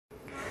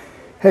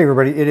Hey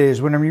everybody, it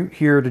is Wintermute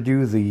here to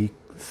do the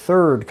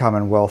third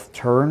Commonwealth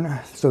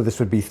turn. So this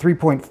would be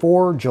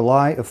 3.4,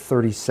 July of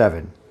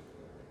 37.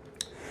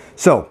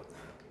 So,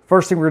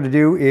 first thing we're going to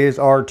do is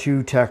our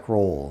two tech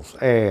rolls.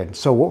 And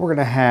so what we're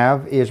going to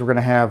have is we're going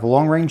to have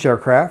long-range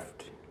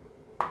aircraft.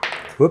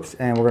 Whoops,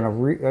 and we're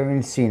going to, I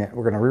haven't seen it.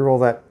 We're going to re-roll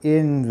that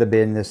in the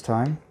bin this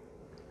time.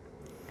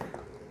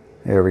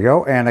 There we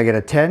go, and I get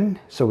a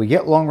 10, so we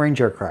get long-range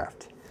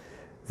aircraft.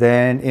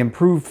 Then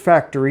improved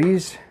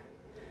factories.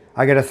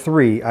 I got a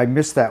 3. I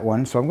missed that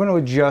one, so I'm going to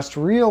adjust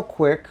real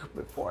quick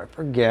before I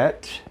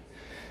forget.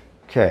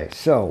 Okay,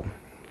 so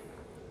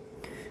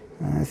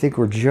I think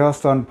we're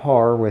just on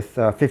par with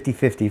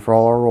 50-50 for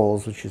all our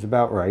rolls, which is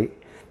about right.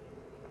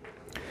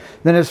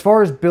 Then as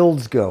far as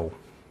builds go,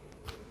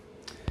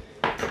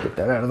 get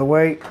that out of the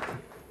way.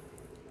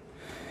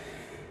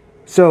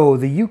 So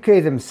the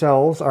UK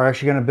themselves are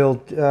actually going to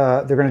build,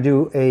 they're going to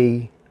do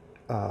a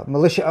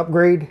militia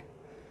upgrade,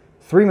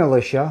 3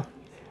 militia.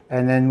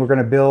 And then we're going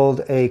to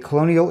build a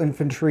colonial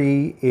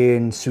infantry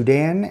in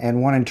Sudan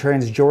and 1 in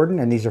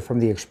Transjordan, and these are from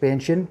the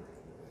expansion.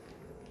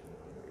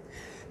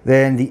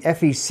 Then the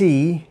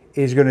FEC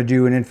is going to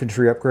do an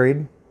infantry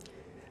upgrade,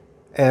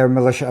 or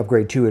militia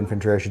upgrade, 2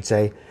 infantry I should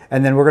say.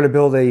 And then we're going to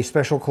build a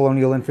special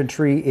colonial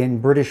infantry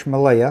in British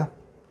Malaya.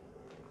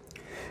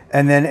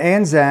 And then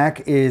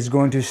ANZAC is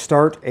going to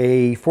start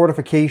a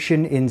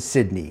fortification in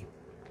Sydney.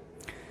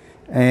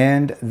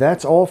 And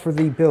that's all for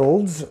the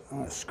builds.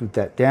 Scoot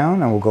that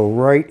down and we'll go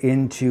right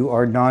into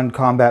our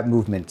non-combat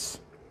movements.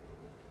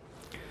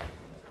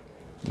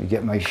 Let me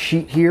get my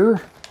sheet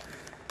here.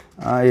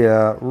 I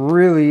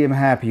really am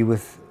happy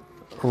with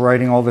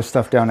writing all this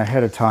stuff down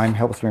ahead of time.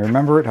 Helps me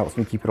remember it, helps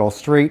me keep it all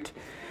straight,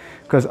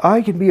 because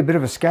I can be a bit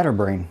of a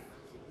scatterbrain.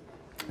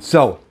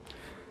 So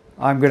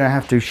I'm going to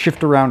have to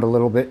shift around a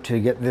little bit to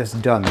get this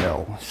done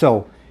though.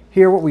 So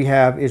here what we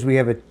have is we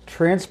have a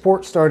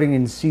transport starting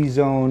in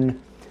C-Zone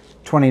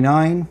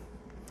 29,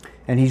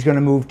 and he's going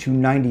to move to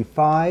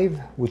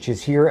 95, which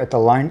is here at the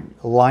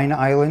Line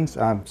Islands.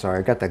 I'm sorry,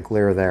 I got that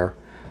glare there.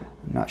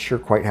 I'm not sure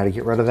quite how to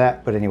get rid of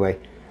that, but anyway,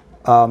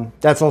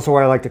 that's also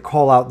why I like to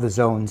call out the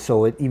zone,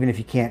 so even if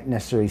you can't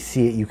necessarily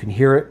see it, you can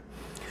hear it.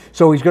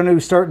 So he's going to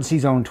start in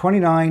C-Zone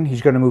 29.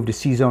 He's going to move to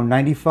C-Zone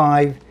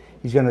 95.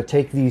 He's going to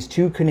take these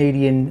 2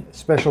 Canadian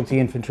specialty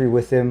infantry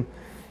with him,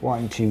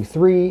 1, 2,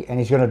 3, and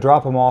he's going to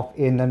drop them off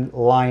in the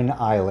Line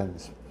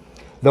Islands.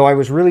 Though I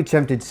was really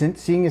tempted,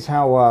 seeing as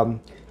how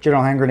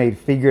General Hand Grenade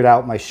figured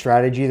out my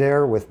strategy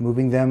there with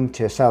moving them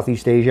to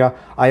Southeast Asia,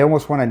 I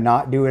almost want to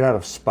not do it out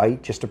of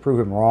spite just to prove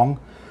him wrong.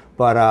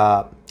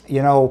 But,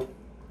 you know,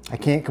 I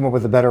can't come up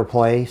with a better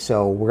play,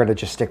 so we're going to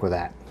just stick with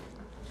that.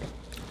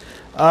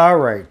 All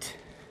right.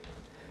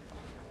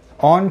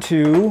 On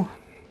to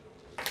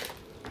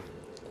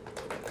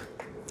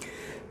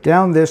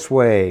down this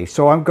way.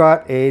 So I've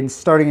got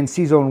starting in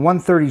C-Zone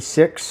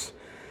 136.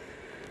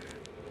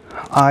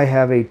 I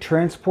have a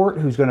transport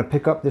who's going to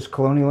pick up this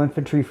colonial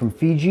infantry from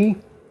Fiji.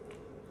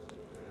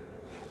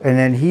 And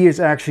then he is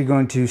actually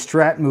going to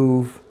strat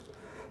move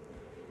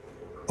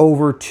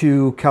over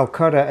to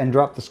Calcutta and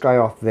drop this guy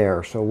off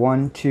there. So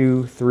 1,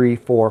 2, 3,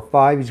 4,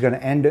 5. He's going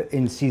to end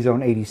in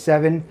C-Zone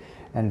 87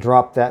 and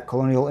drop that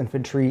colonial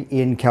infantry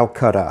in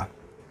Calcutta.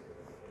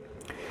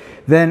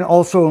 Then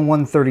also in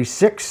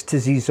 136 to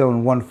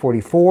Z-Zone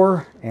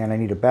 144. And I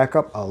need to back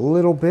up a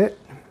little bit.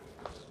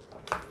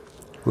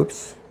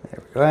 Whoops.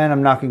 There we go. And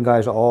I'm knocking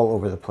guys all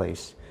over the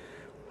place.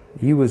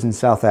 He was in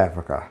South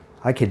Africa.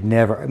 I could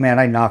never, man,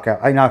 I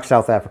knock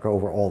South Africa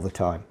over all the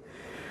time.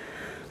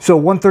 So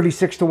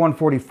 136 to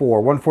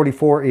 144.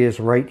 144 is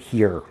right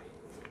here.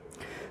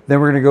 Then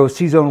we're going to go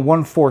C-Zone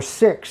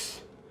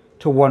 146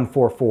 to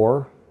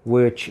 144,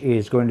 which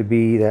is going to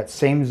be that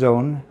same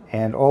zone,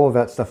 and all of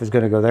that stuff is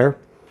going to go there.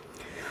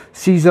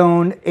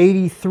 C-Zone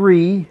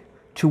 83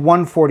 to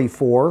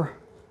 144.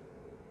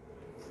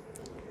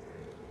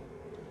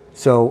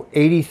 So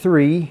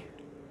 83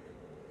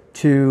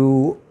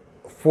 to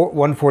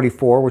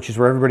 144, which is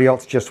where everybody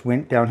else just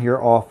went, down here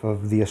off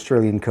of the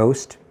Australian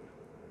coast.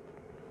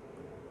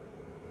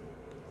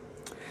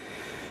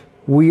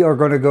 We are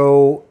going to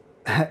go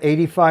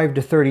 85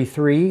 to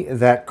 33.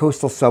 That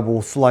coastal sub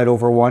will slide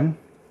over 1.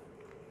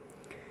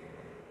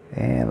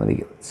 And let me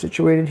get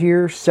situated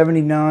here.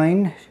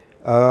 79.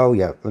 Oh,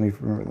 yeah, let me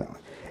remember that one.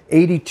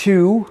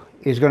 82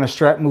 is going to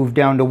strat move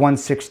down to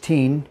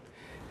 116.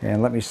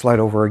 And let me slide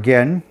over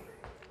again.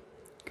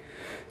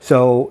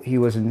 So he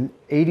was in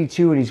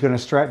 82 and he's going to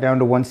strat down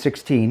to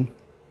 116.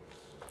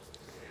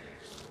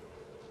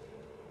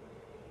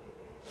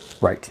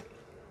 Right.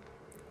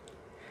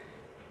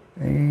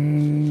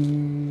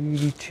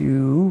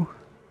 82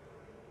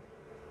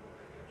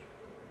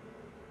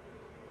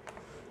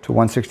 to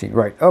 116.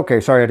 Right. Okay,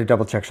 sorry, I had to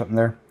double check something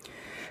there.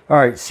 All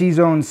right,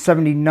 C-Zone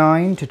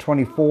 79 to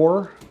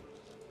 24.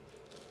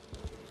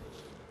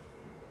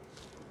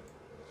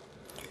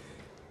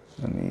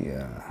 Let me...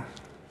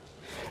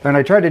 And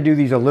I try to do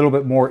these a little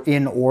bit more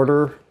in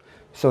order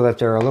so that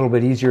they're a little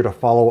bit easier to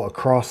follow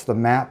across the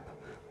map,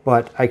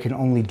 but I can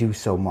only do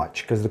so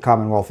much because the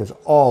Commonwealth is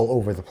all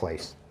over the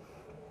place.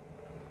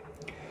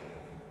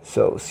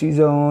 So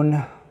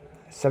C-Zone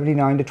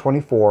 79 to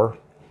 24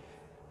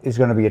 is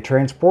going to be a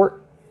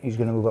transport. He's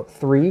going to move up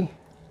 3,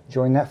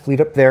 join that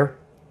fleet up there.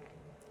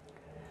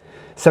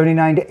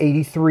 79 to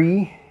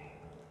 83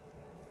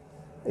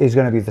 is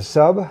going to be the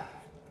sub.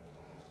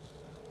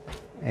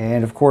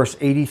 And of course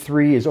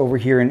 83 is over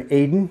here in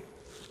Aden.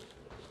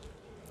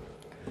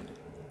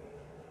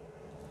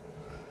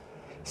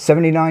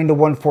 79 to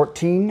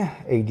 114,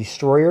 a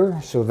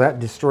destroyer. So that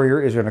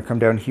destroyer is going to come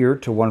down here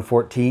to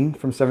 114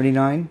 from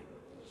 79.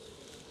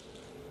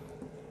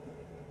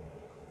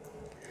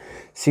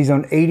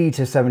 C-Zone 80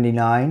 to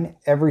 79,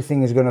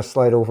 everything is going to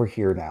slide over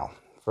here now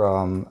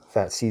from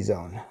that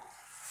C-Zone.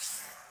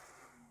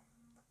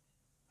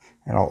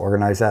 And I'll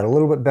organize that a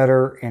little bit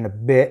better in a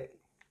bit.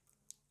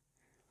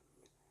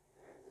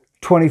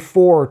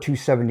 24 to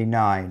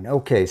 79.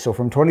 Okay, so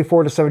from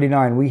 24 to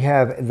 79, we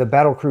have the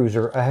battle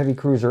cruiser, a heavy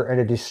cruiser, and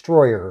a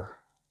destroyer.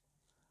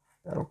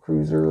 Battle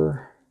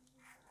cruiser,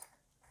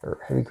 or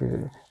heavy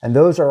cruiser. And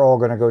those are all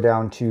going to go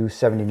down to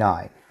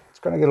 79. It's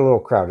going to get a little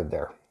crowded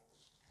there.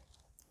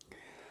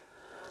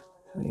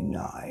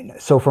 79.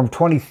 So from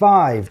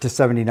 25 to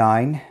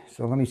 79,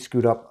 so let me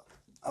scoot up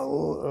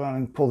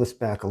and pull this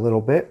back a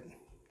little bit.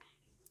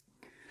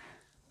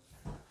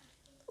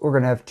 We're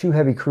going to have 2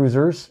 heavy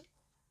cruisers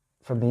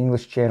from the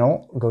English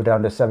Channel go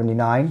down to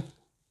 79.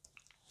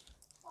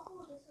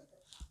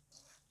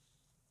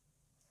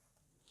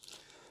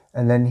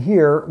 And then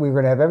here, we're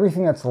going to have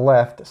everything that's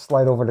left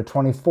slide over to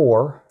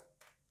 24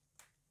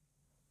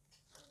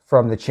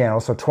 from the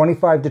channel. So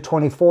 25 to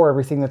 24,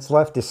 everything that's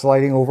left is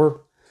sliding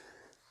over.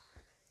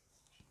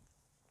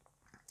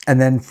 And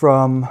then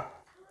from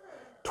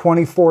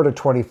 24 to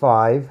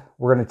 25,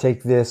 we're going to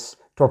take this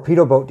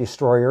torpedo boat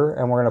destroyer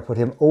and we're going to put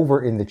him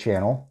over in the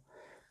channel.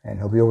 And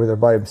he'll be over there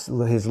by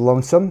his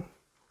lonesome.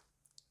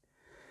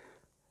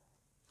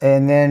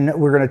 And then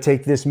we're going to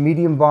take this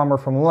medium bomber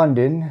from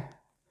London.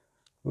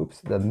 Oops,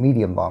 the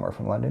medium bomber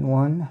from London.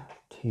 1,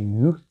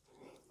 2,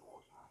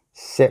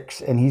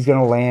 6. And he's going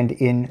to land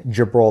in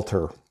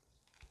Gibraltar.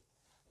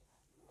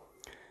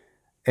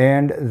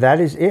 And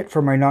that is it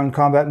for my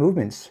non-combat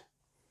movements.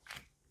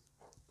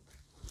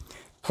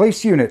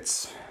 Place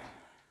units.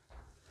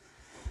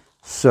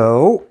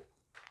 So,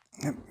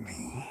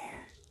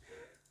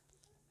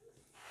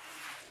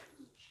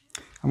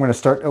 I'm going to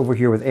start over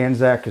here with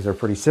Anzac because they're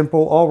pretty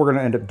simple. All we're going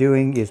to end up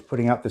doing is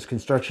putting out this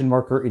construction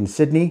marker in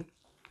Sydney.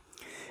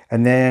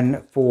 And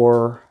then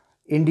for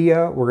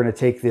India, we're going to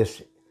take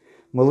this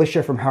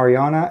militia from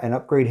Haryana and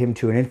upgrade him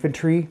to an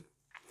infantry.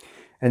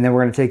 And then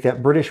we're going to take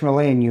that British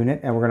Malayan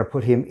unit and we're going to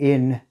put him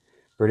in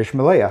British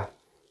Malaya.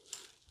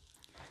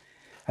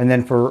 And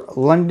then for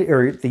London,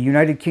 or the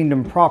United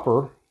Kingdom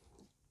proper,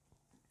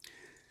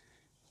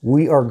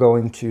 we are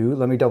going to,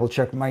 let me double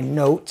check my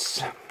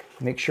notes.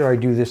 Make sure I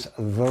do this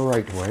the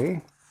right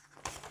way.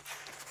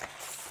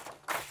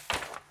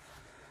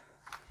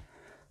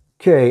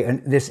 Okay,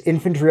 and this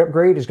infantry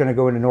upgrade is going to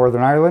go into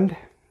Northern Ireland.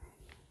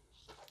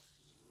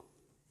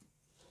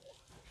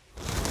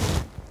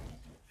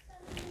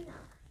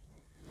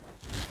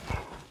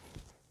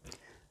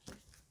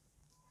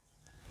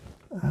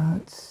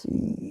 Let's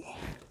see.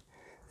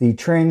 The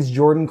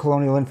Transjordan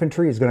Colonial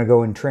Infantry is going to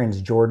go in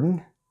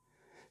Transjordan.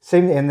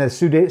 Same, and the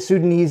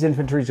Sudanese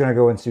infantry is going to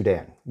go in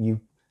Sudan. You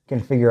can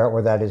figure out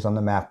where that is on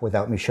the map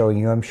without me showing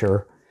you, I'm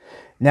sure.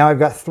 Now I've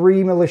got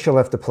 3 militia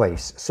left to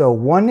place. So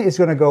 1 is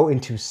going to go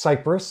into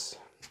Cyprus,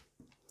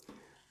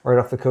 right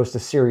off the coast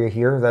of Syria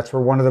here. That's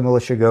where one of the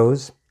militia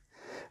goes.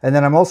 And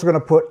then I'm also going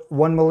to put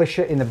 1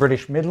 militia in the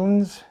British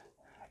Midlands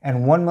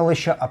and 1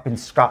 militia up in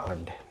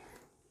Scotland.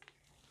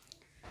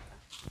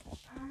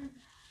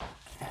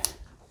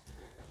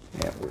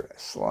 And we're going to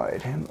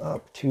slide him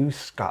up to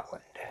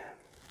Scotland.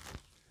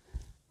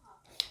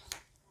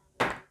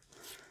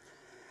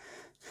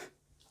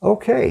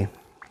 Okay,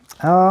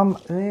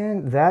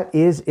 and that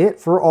is it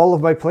for all of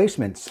my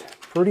placements.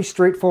 Pretty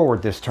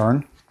straightforward this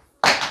turn.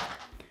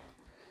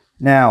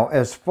 Now,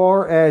 as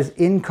far as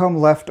income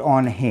left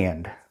on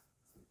hand,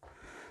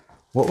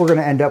 what we're going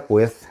to end up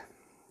with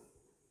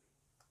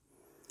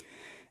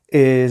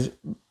is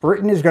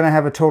Britain is going to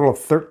have a total of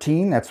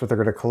 13. That's what they're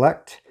going to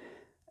collect.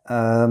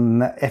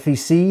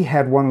 FEC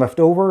had 1 left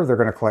over. They're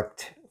going to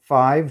collect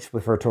 5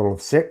 for a total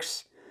of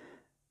 6.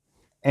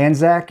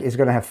 Anzac is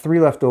going to have 3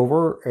 left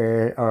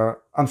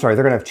over. I'm sorry,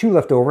 they're going to have 2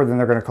 left over. Then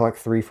they're going to collect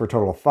 3 for a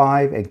total of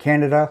 5. And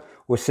Canada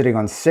was sitting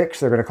on 6.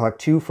 They're going to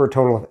collect 2 for a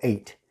total of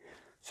 8.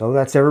 So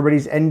that's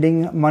everybody's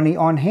ending money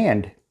on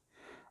hand.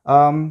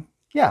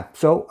 Yeah,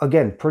 so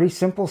again, pretty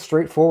simple,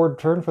 straightforward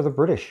turn for the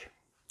British.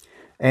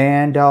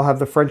 And I'll have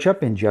the French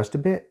up in just a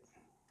bit.